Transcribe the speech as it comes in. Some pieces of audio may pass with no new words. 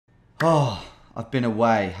Oh, I've been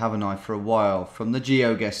away, haven't I, for a while from the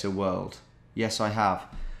GeoGuessr world. Yes, I have.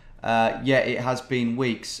 Yeah, it has been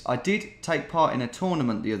weeks. I did take part in a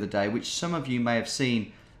tournament the other day, which some of you may have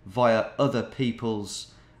seen via other people's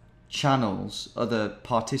channels, other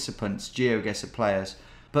participants, GeoGuessr players.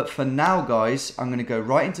 But for now, guys, I'm going to go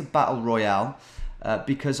right into Battle Royale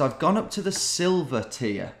because I've gone up to the silver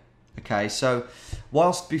tier. Okay, so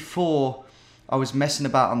whilst before I was messing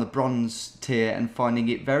about on the bronze tier and finding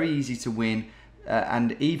it very easy to win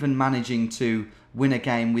and even managing to win a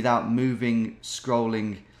game without moving,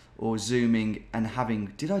 scrolling or zooming and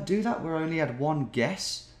having... Did I do that where I only had one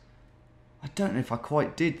guess? I don't know if I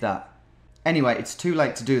quite did that. Anyway, it's too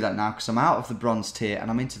late to do that now because I'm out of the bronze tier and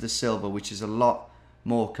I'm into the silver, which is a lot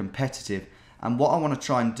more competitive. And what I want to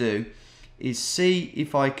try and do is see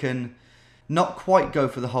if I can not quite go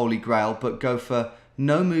for the Holy Grail, but go for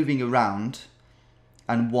no moving around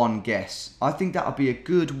and one guess. I think that would be a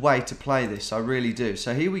good way to play this. I really do.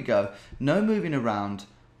 So here we go. No moving around,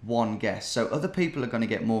 one guess. So other people are going to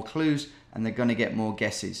get more clues and they're going to get more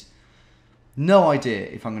guesses. No idea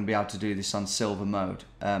if I'm going to be able to do this on silver mode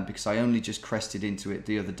because I only just crested into it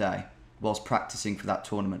the other day whilst practicing for that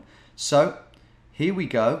tournament. So here we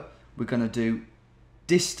go. We're going to do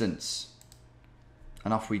distance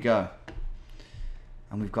and off we go.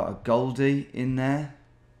 And we've got a Goldie in there.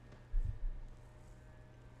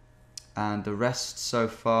 And the rest so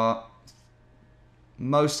far,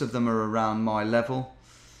 most of them are around my level.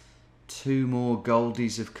 2 more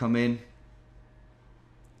Goldies have come in.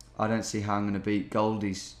 I don't see how I'm going to beat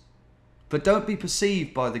Goldies. But don't be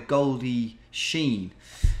perceived by the Goldie sheen.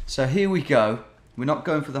 So here we go. We're not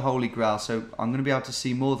going for the Holy Grail, so I'm going to be able to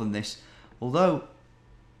see more than this. Although,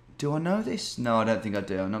 do I know this? No, I don't think I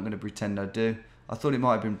do. I'm not going to pretend I do. I thought it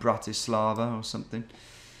might have been Bratislava or something.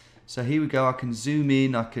 So here we go. I can zoom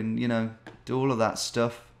in. I can, you know, do all of that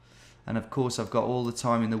stuff. And of course, I've got all the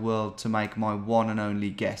time in the world to make my one and only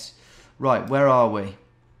guess. Right, where are we?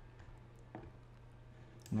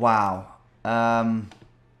 Wow. I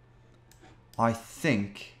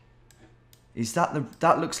think... Is that the...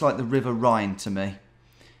 That looks like the River Rhine to me.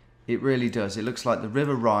 It really does. It looks like the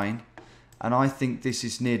River Rhine. And I think this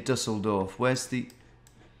is near Dusseldorf. Where's the...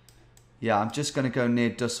 Yeah, I'm just going to go near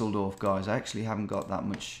Dusseldorf, guys. I actually haven't got that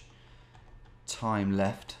much time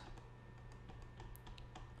left.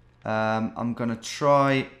 I'm going to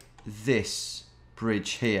try this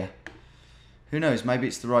bridge here. Who knows? Maybe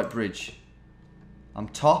it's the right bridge. I'm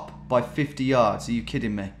top by 50 yards. Are you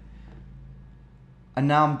kidding me? And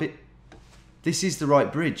now I'm bit... This is the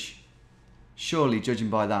right bridge. Surely, judging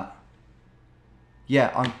by that.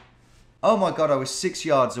 Yeah, I'm... Oh my god, I was 6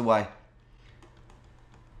 yards away.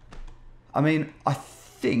 I mean, I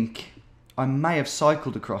think I may have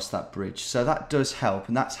cycled across that bridge, so that does help,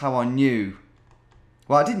 and that's how I knew.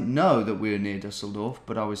 Well, I didn't know that we were near Dusseldorf,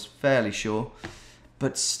 but I was fairly sure.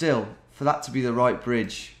 But still, for that to be the right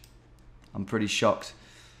bridge, I'm pretty shocked.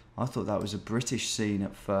 I thought that was a British scene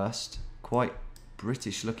at first. Quite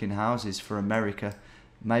British looking houses for America.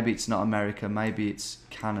 Maybe it's not America, maybe it's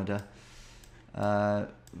Canada.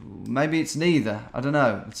 Maybe it's neither, I don't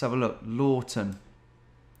know. Let's have a look. Lawton.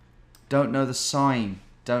 Don't know the sign.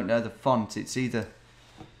 Don't know the font. It's either...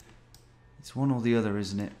 It's one or the other,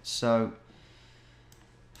 isn't it? So...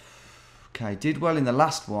 Okay, did well in the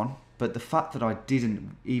last one. But the fact that I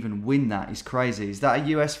didn't even win that is crazy. Is that a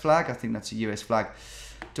US flag? I think that's a US flag.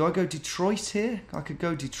 Do I go Detroit here? I could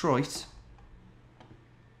go Detroit.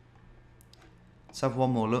 Let's have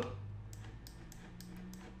one more look.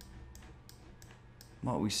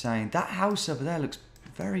 What are we saying? That house over there looks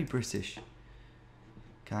very British.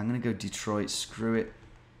 Okay, I'm going to go Detroit. Screw it.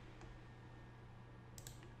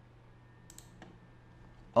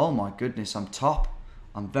 Oh my goodness, I'm top.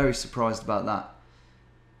 I'm very surprised about that.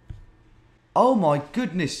 Oh my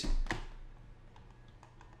goodness.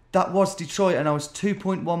 That was Detroit and I was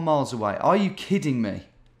 2.1 miles away. Are you kidding me?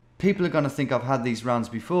 People are going to think I've had these rounds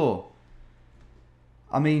before.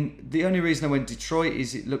 I mean, the only reason I went Detroit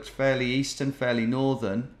is it looked fairly eastern, fairly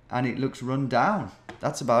northern, and it looks run down.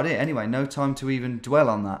 That's about it. Anyway, no time to even dwell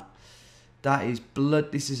on that. That is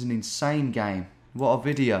blood. This is an insane game. What a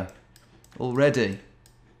video. Already.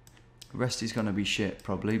 The rest is going to be shit,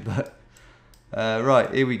 probably, but...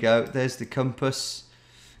 right, here we go. There's the compass.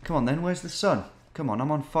 Come on then, where's the sun? Come on,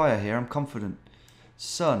 I'm on fire here. I'm confident.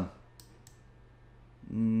 Sun.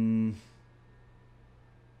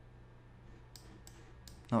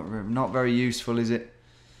 Not very useful, is it?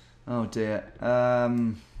 Oh dear.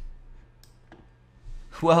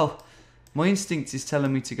 Well, my instinct is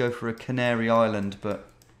telling me to go for a Canary Island, but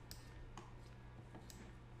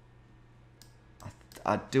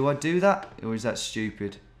do I do that, or is that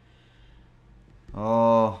stupid?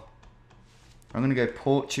 Oh, I'm going to go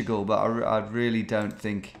Portugal, but I really don't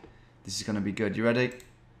think this is going to be good. You ready?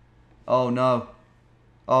 Oh, no.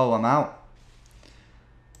 Oh, I'm out.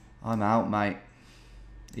 I'm out, mate.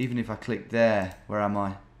 Even if I click there, where am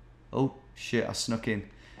I? Oh, shit, I snuck in.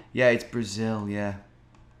 Yeah, it's Brazil, yeah.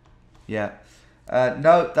 Yeah.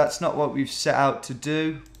 No, that's not what we've set out to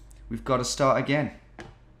do. We've got to start again.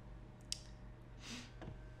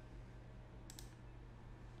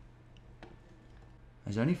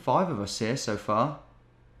 There's only 5 of us here so far.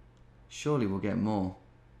 Surely we'll get more.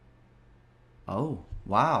 Oh,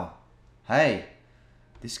 wow. Hey,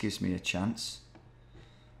 this gives me a chance.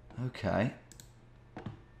 Okay.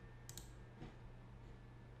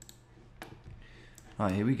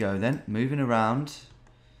 Right, here we go then. Moving around.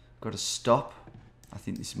 Got to stop. I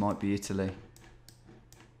think this might be Italy.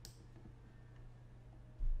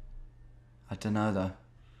 I don't know though.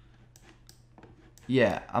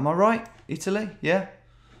 Yeah, am I right? Italy? Yeah?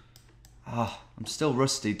 Ah, I'm still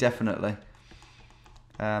rusty, definitely.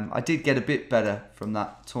 I did get a bit better from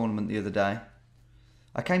that tournament the other day.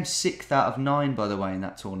 I came 6th out of 9, by the way, in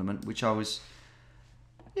that tournament, which I was,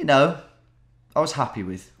 you know, I was happy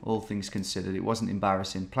with, all things considered. It wasn't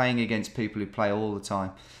embarrassing. Playing against people who play all the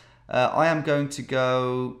time. I am going to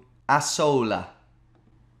go Asola.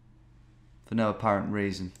 For no apparent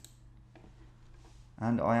reason.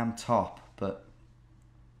 And I am top, but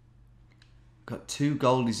got 2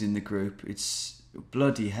 goldies in the group. It's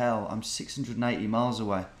bloody hell. I'm 680 miles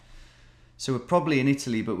away. So we're probably in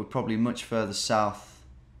Italy, but we're probably much further south.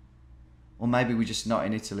 Or maybe we're just not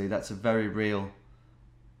in Italy. That's a very real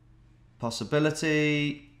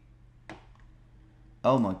possibility.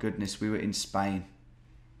 Oh my goodness, we were in Spain.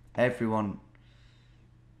 Everyone,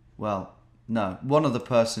 well, no, one other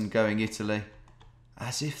person going Italy.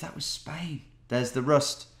 As if that was Spain. There's the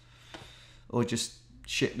rust. Or just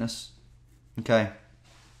shitness. Okay,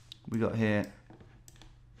 we got here.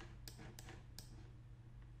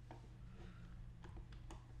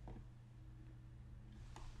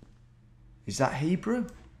 Is that Hebrew?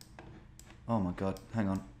 Oh my god, hang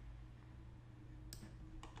on.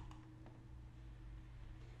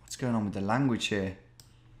 What's going on with the language here?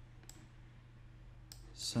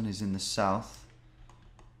 Sun is in the south.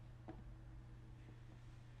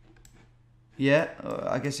 Yeah,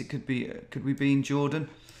 I guess it could be. Could we be in Jordan?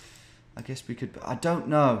 I guess we could. I don't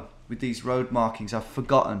know with these road markings. I've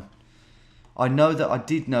forgotten. I know that I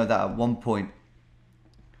did know that at one point.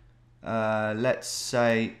 Let's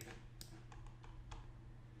say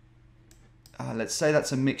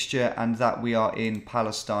that's a mixture and that we are in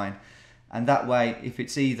Palestine. And that way, if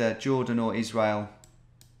it's either Jordan or Israel,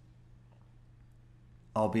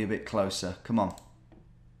 I'll be a bit closer. Come on.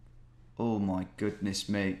 Oh my goodness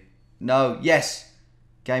me. No, yes.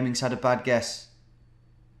 Gaming's had a bad guess.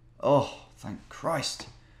 Oh, thank Christ.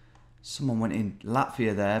 Someone went in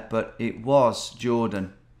Latvia there, but it was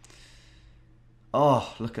Jordan.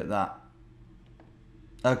 Oh, look at that.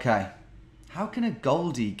 Okay. How can a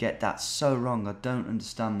Goldie get that so wrong? I don't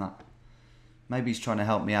understand that. Maybe he's trying to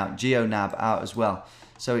help me out. GeoNab out as well.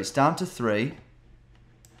 So it's down to 3.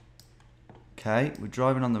 Okay, we're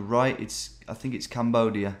driving on the right. I think it's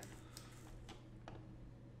Cambodia.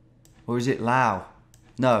 Or is it Laos?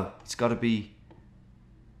 No, it's got to be...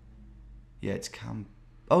 Yeah, it's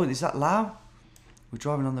Oh, is that Laos? We're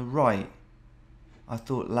driving on the right. I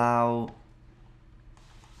thought Laos...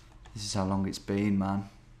 This is how long it's been, man.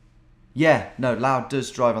 Yeah, no, Laos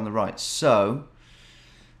does drive on the right. So,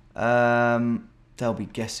 they'll be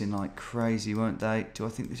guessing like crazy, won't they? Do I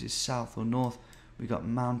think this is south or north? We got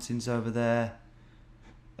mountains over there.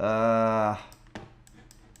 Gotta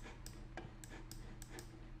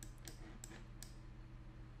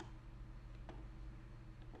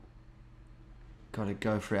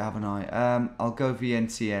go for it, haven't I? I'll go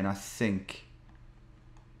VNTN, I think.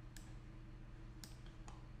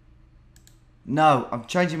 No, I'm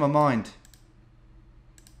changing my mind.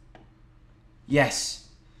 Yes.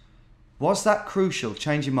 Was that crucial,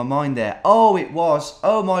 changing my mind there? Oh, it was.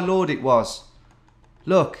 Oh, my lord, it was.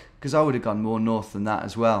 Look, because I would have gone more north than that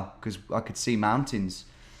as well, because I could see mountains.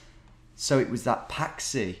 So it was that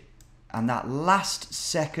Paxi and that last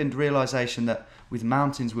second realisation that with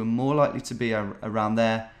mountains we're more likely to be around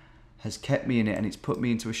there has kept me in it, and it's put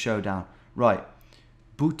me into a showdown. Right.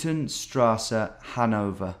 Butenstrasse,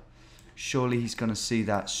 Hanover. Surely he's going to see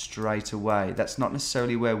that straight away. That's not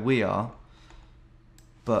necessarily where we are,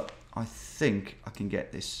 but I think I can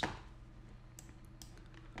get this.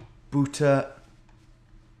 Butnerstrasse.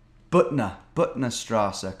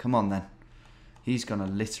 Come on then. He's going to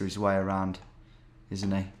litter his way around,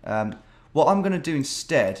 isn't he? What I'm going to do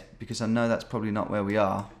instead, because I know that's probably not where we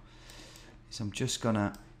are, is I'm just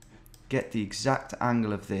gonna get the exact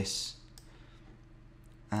angle of this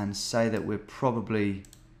and say that we're probably,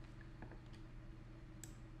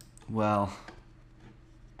 well,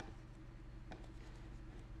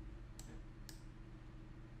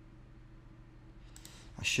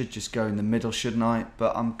 I should just go in the middle, shouldn't I?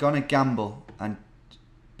 But I'm gonna gamble, and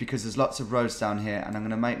because there's lots of roads down here, and I'm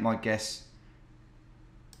gonna make my guess.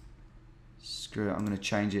 Screw it, I'm gonna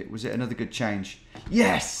change it. Was it another good change?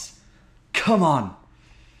 Yes! Come on!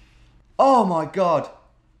 Oh my god!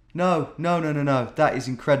 No, no, no, no, no. That is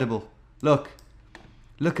incredible. Look.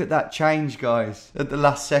 Look at that change, guys, at the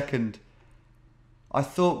last second. I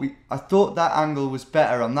thought that angle was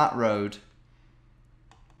better on that road.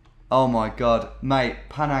 Oh my god, mate,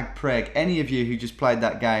 Panag Preg, any of you who just played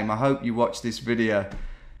that game, I hope you watched this video.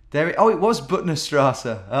 Oh, it was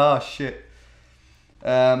Butnerstrasse. Oh shit.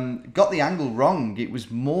 Got the angle wrong. It was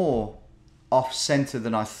more off center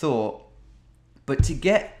than I thought. But to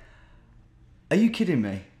get, are you kidding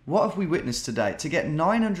me? What have we witnessed today? To get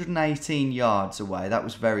 918 yards away, that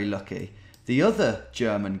was very lucky. The other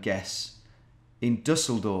German guess in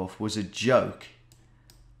Dusseldorf was a joke.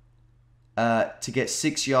 To get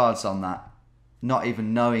 6 yards on that, not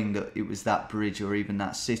even knowing that it was that bridge or even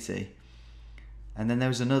that city. And then there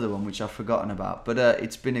was another one which I've forgotten about. But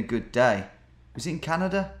it's been a good day. Was it in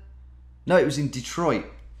Canada? No, it was in Detroit.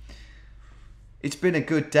 It's been a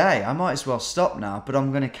good day. I might as well stop now, but I'm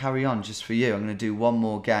going to carry on just for you. I'm going to do one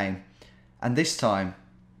more game. And this time,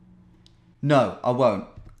 no, I won't.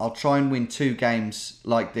 I'll try and win 2 games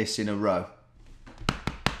like this in a row.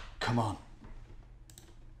 Come on.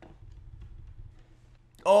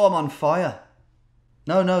 Oh, I'm on fire.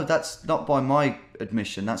 No, no, that's not by my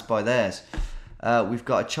admission. That's by theirs. We've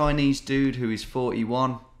got a Chinese dude who is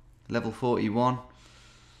 41. Level 41.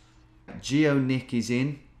 Nick is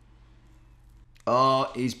in.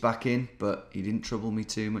 Oh, he's back in, but he didn't trouble me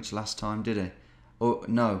too much last time, did he? Oh,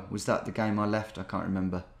 no. Was that the game I left? I can't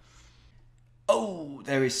remember. Oh,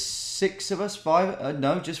 there is 6 of us. 5?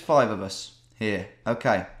 No, just 5 of us here.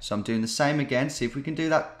 Okay, so I'm doing the same again. See if we can do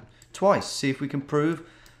that twice. See if we can prove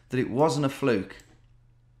that it wasn't a fluke.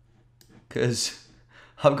 Because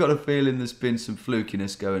I've got a feeling there's been some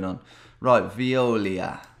flukiness going on. Right,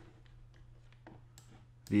 Veolia.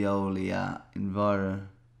 Veolia. Enviro.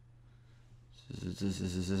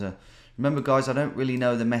 Remember, guys, I don't really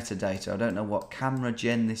know the metadata. I don't know what camera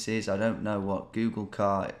gen this is. I don't know what Google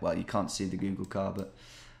car... Well, you can't see the Google car, but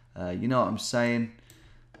you know what I'm saying.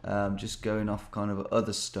 Just going off kind of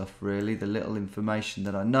other stuff, really. The little information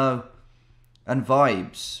that I know. And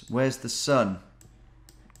vibes. Where's the sun?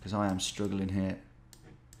 Because I am struggling here.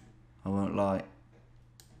 I won't lie.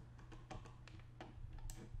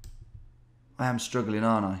 I am struggling,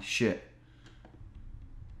 aren't I? Shit.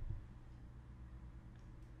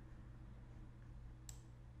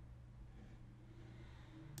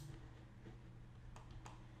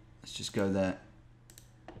 Let's just go there.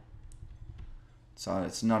 So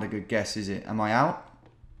it's not a good guess, is it? Am I out?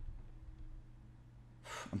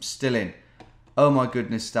 I'm still in. Oh my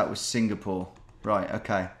goodness, that was Singapore. Right,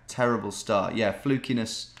 okay. Terrible start. Yeah,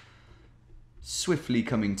 flukiness swiftly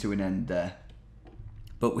coming to an end there.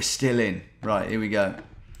 But we're still in. Right, here we go.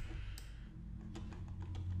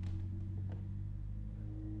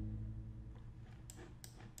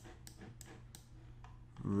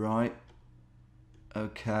 Right.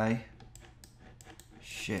 Okay.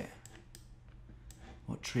 Shit.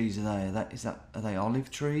 What trees are they? Are they olive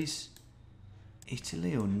trees?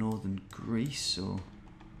 Italy or northern Greece or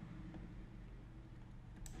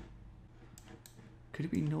could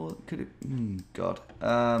it be north? Could it? God.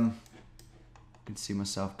 I can see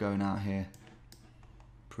myself going out here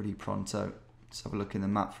pretty pronto. Let's have a look in the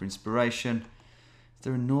map for inspiration. Is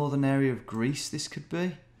there a northern area of Greece this could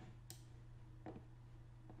be?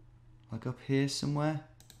 Like up here somewhere?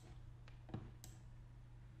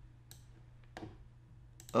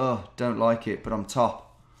 Oh, don't like it, but I'm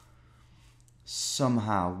top.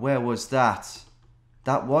 Somehow. Where was that?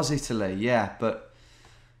 That was Italy, yeah, but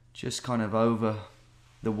just kind of over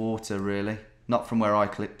the water, really. Not from where I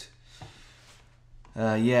clicked.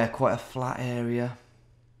 Yeah, quite a flat area.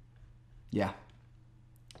 Yeah.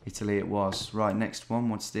 Italy it was. Right, next one.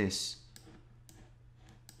 What's this?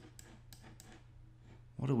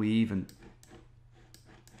 What are we even...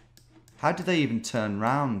 How did they even turn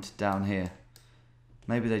round down here?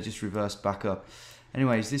 Maybe they just reversed back up.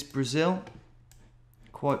 Anyway, is this Brazil?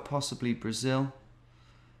 Quite possibly Brazil.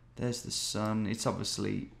 There's the sun. It's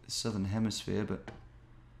obviously the southern hemisphere, but...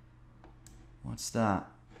 What's that?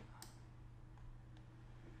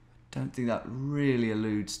 Don't think that really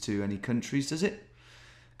alludes to any countries, does it?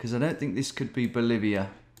 Because I don't think this could be Bolivia.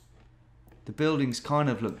 The buildings kind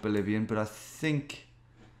of look Bolivian, but I think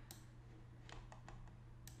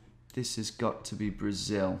this has got to be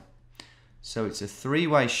Brazil. So it's a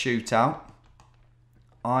three-way shootout.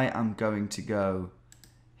 I am going to go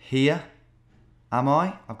here. Am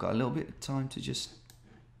I? I've got a little bit of time to just...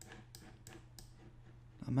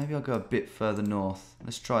 Maybe I'll go a bit further north.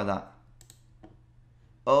 Let's try that.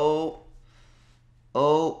 Oh.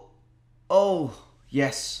 Oh. Oh.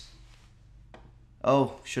 Yes.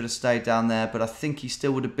 Oh, should have stayed down there, but I think he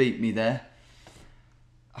still would have beat me there.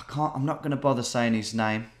 I'm not going to bother saying his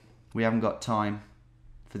name. We haven't got time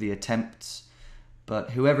for the attempts.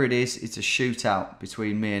 But whoever it is, it's a shootout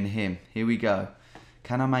between me and him. Here we go.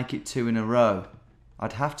 Can I make it 2 in a row?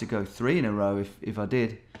 I'd have to go 3 in a row if I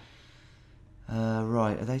did.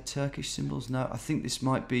 Right, are they Turkish symbols? No, I think this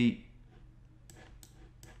might be...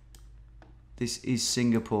 This is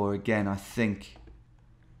Singapore again, I think.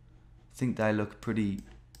 I think they look pretty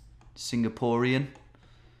Singaporean.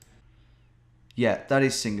 Yeah, that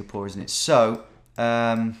is Singapore, isn't it? So,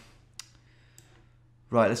 right,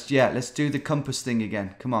 let's do the compass thing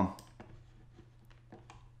again. Come on.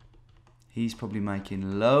 He's probably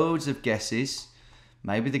making loads of guesses.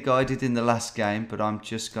 Maybe the guy did in the last game, but I'm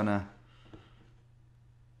just gonna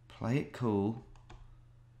play it cool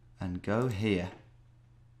and go here.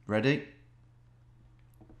 Ready?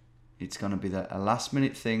 It's gonna be a last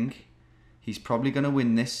minute thing. He's probably gonna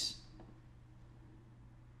win this.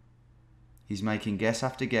 He's making guess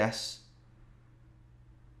after guess.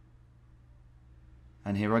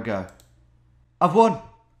 And here I go. I've won!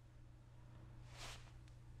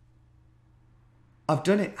 I've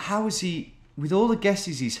done it. How is he, with all the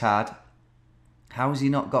guesses he's had, how has he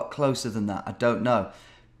not got closer than that? I don't know.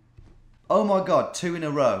 Oh my God, 2 in a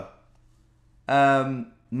row.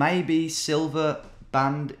 Maybe silver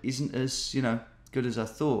band isn't as, good as I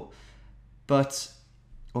thought. But,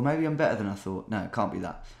 or maybe I'm better than I thought. No, it can't be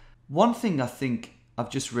that. One thing I think I've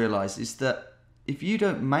just realised is that if you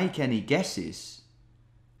don't make any guesses,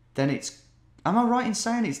 then it's... Am I right in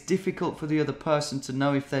saying it's difficult for the other person to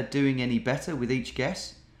know if they're doing any better with each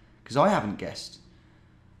guess? Because I haven't guessed.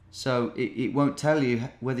 So it won't tell you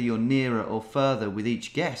whether you're nearer or further with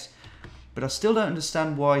each guess. But I still don't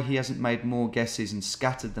understand why he hasn't made more guesses and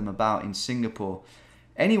scattered them about in Singapore.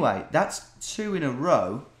 Anyway, that's 2 in a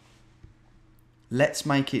row. Let's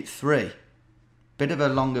make it 3. Bit of a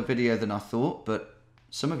longer video than I thought, but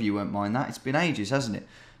some of you won't mind that. It's been ages, hasn't it?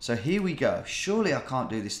 So here we go. Surely I can't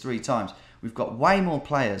do this 3 times. We've got way more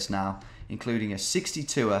players now, including a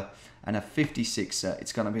 62er and a 56er.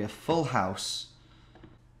 It's going to be a full house.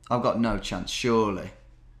 I've got no chance, surely.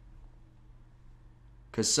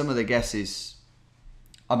 Because some of the guesses...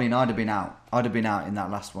 I mean, I'd have been out. I'd have been out in that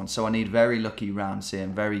last one. So I need very lucky rounds here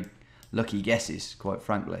and very lucky guesses, quite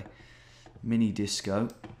frankly. Mini disco.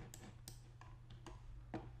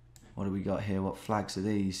 What do we got here? What flags are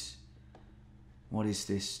these? What is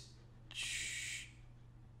this?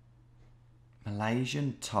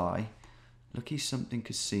 Malaysian Thai. Lucky something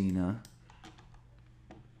casino.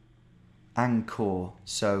 Angkor.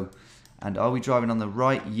 So, and are we driving on the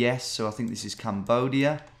right? Yes. So I think this is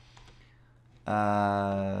Cambodia.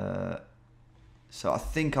 So I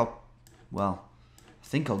think I'll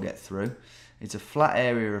get through. It's a flat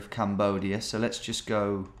area of Cambodia. So let's just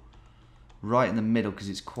go right in the middle because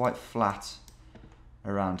it's quite flat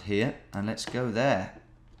around here, and let's go there.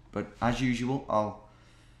 But as usual,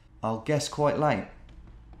 I'll guess quite late.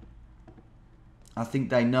 I think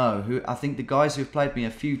they know I think the guys who've played me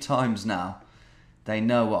a few times now, they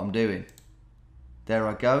know what I'm doing. There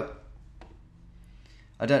I go.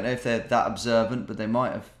 I don't know if they're that observant, but they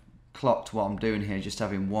might have clocked what I'm doing here, just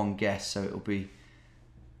having one guess. So it'll be,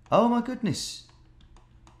 oh my goodness.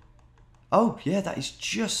 Oh yeah, that is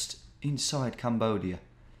just inside Cambodia.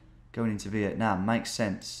 Going into Vietnam, makes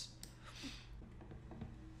sense.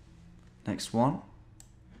 Next one.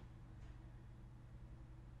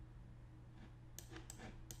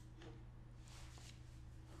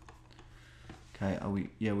 Okay,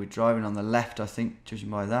 we're driving on the left, I think, judging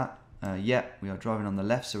by that. Yeah, we are driving on the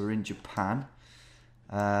left, so we're in Japan.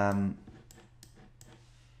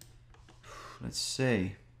 Let's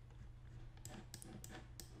see.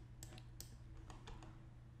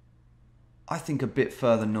 I think a bit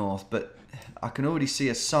further north, but I can already see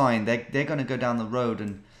a sign. They're going to go down the road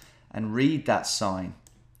and read that sign.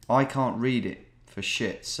 I can't read it for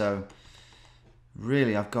shit, so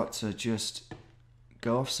really I've got to just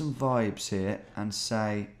go off some vibes here and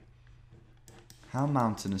say, how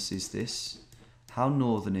mountainous is this? How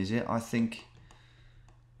northern is it? I think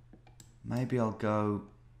maybe I'll go...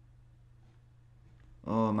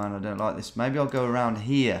 Oh man, I don't like this. Maybe I'll go around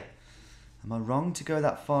here. Am I wrong to go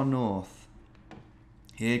that far north?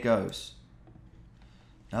 Here goes.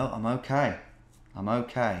 No, I'm okay. I'm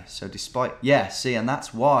okay. So despite... Yeah, see, and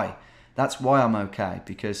that's why. That's why I'm okay.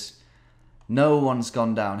 Because no one's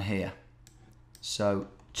gone down here. So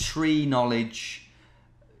tree knowledge,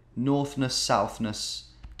 northness, southness,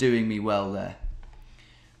 doing me well there.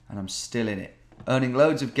 And I'm still in it. Earning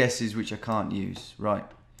loads of guesses which I can't use. Right.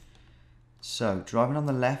 So, driving on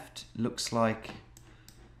the left looks like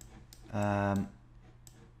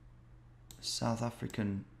South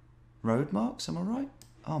African road marks, am I right?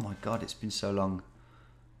 Oh my god, it's been so long.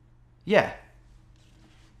 Yeah.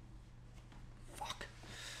 Fuck.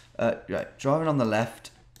 Right, driving on the left.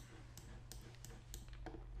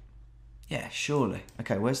 Yeah, surely.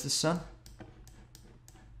 Okay, where's the sun?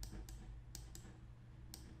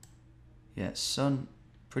 Yeah, sun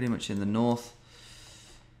pretty much in the north.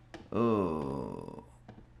 Oh,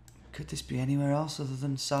 could this be anywhere else other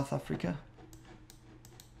than South Africa?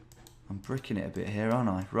 I'm bricking it a bit here, aren't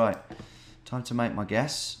I? Right, time to make my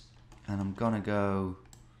guess. And I'm gonna go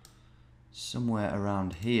somewhere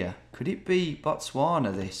around here. Could it be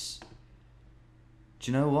Botswana, this?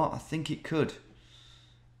 Do you know what? I think it could.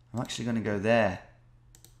 I'm actually gonna go there.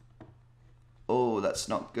 Oh, that's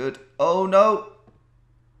not good. Oh no!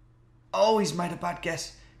 Oh, he's made a bad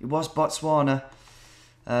guess. It was Botswana.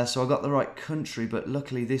 So I got the right country, but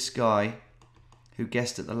luckily this guy who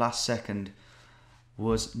guessed at the last second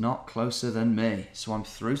was not closer than me. So I'm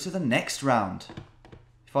through to the next round.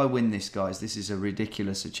 If I win this, guys, this is a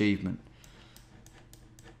ridiculous achievement.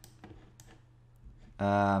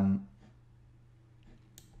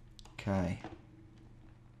 Okay.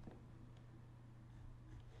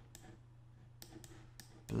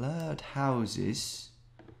 Blurred houses.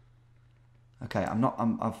 Okay, I'm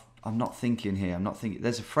not thinking here. I'm not thinking.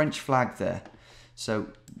 There's a French flag there, so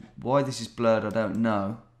why this is blurred, I don't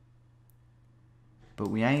know. But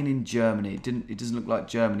we ain't in Germany. It doesn't look like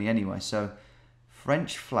Germany anyway. So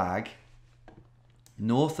French flag,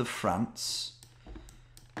 north of France.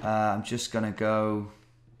 I'm just gonna go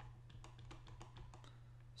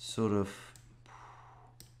sort of.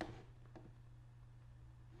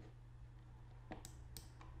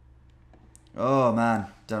 Oh man,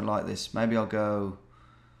 don't like this. Maybe I'll go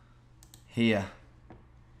here.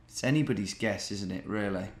 It's anybody's guess, isn't it,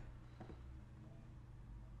 really?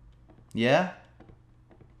 Yeah?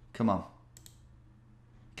 Come on.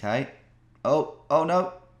 Okay. Oh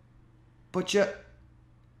no. Butcher.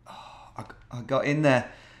 Oh, I got in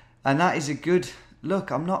there. And that is a good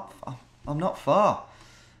look. I'm not far.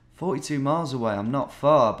 42 miles away. I'm not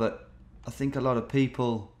far, but I think a lot of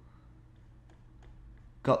people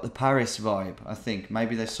got the Paris vibe, I think.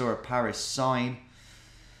 Maybe they saw a Paris sign.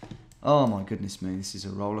 Oh my goodness me, this is a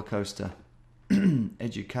roller coaster.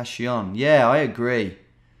 Education. Yeah, I agree.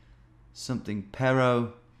 Something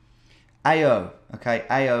Pero. AO. Okay,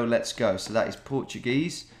 AO, let's go. So that is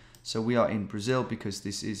Portuguese. So we are in Brazil because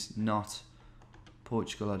this is not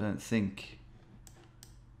Portugal, I don't think.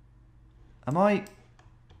 Am I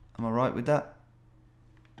right with that?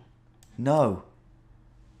 No.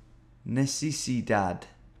 Necesidad.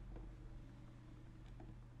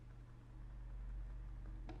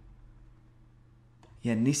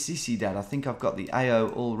 Yeah, necesidad. I think I've got the AO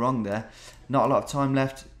all wrong there. Not a lot of time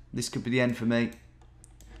left. This could be the end for me.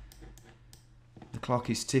 The clock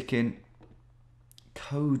is ticking.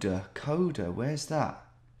 Coda. Where's that?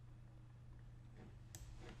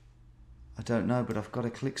 I don't know, but I've got to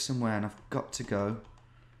click somewhere and I've got to go.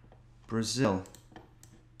 Brazil.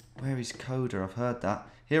 Where is Coda? I've heard that.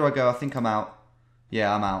 Here I go. I think I'm out.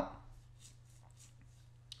 Yeah, I'm out.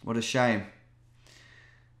 What a shame.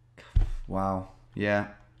 Wow. Yeah.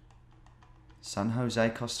 San Jose,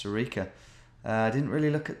 Costa Rica. I didn't really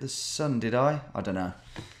look at the sun, did I? I don't know.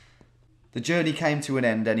 The journey came to an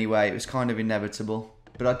end anyway. It was kind of inevitable.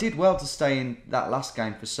 But I did well to stay in that last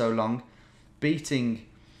game for so long. Beating,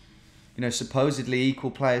 supposedly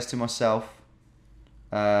equal players to myself.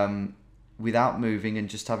 Without moving and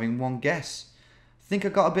just having one guess. I think I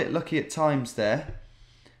got a bit lucky at times there.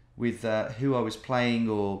 With who I was playing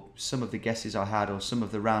or some of the guesses I had or some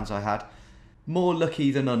of the rounds I had. More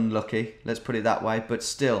lucky than unlucky, let's put it that way. But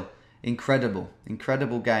still, incredible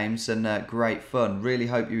games and great fun. Really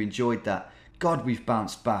hope you enjoyed that. God, we've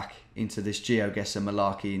bounced back into this GeoGuessr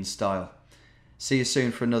malarkey in style. See you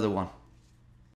soon for another one.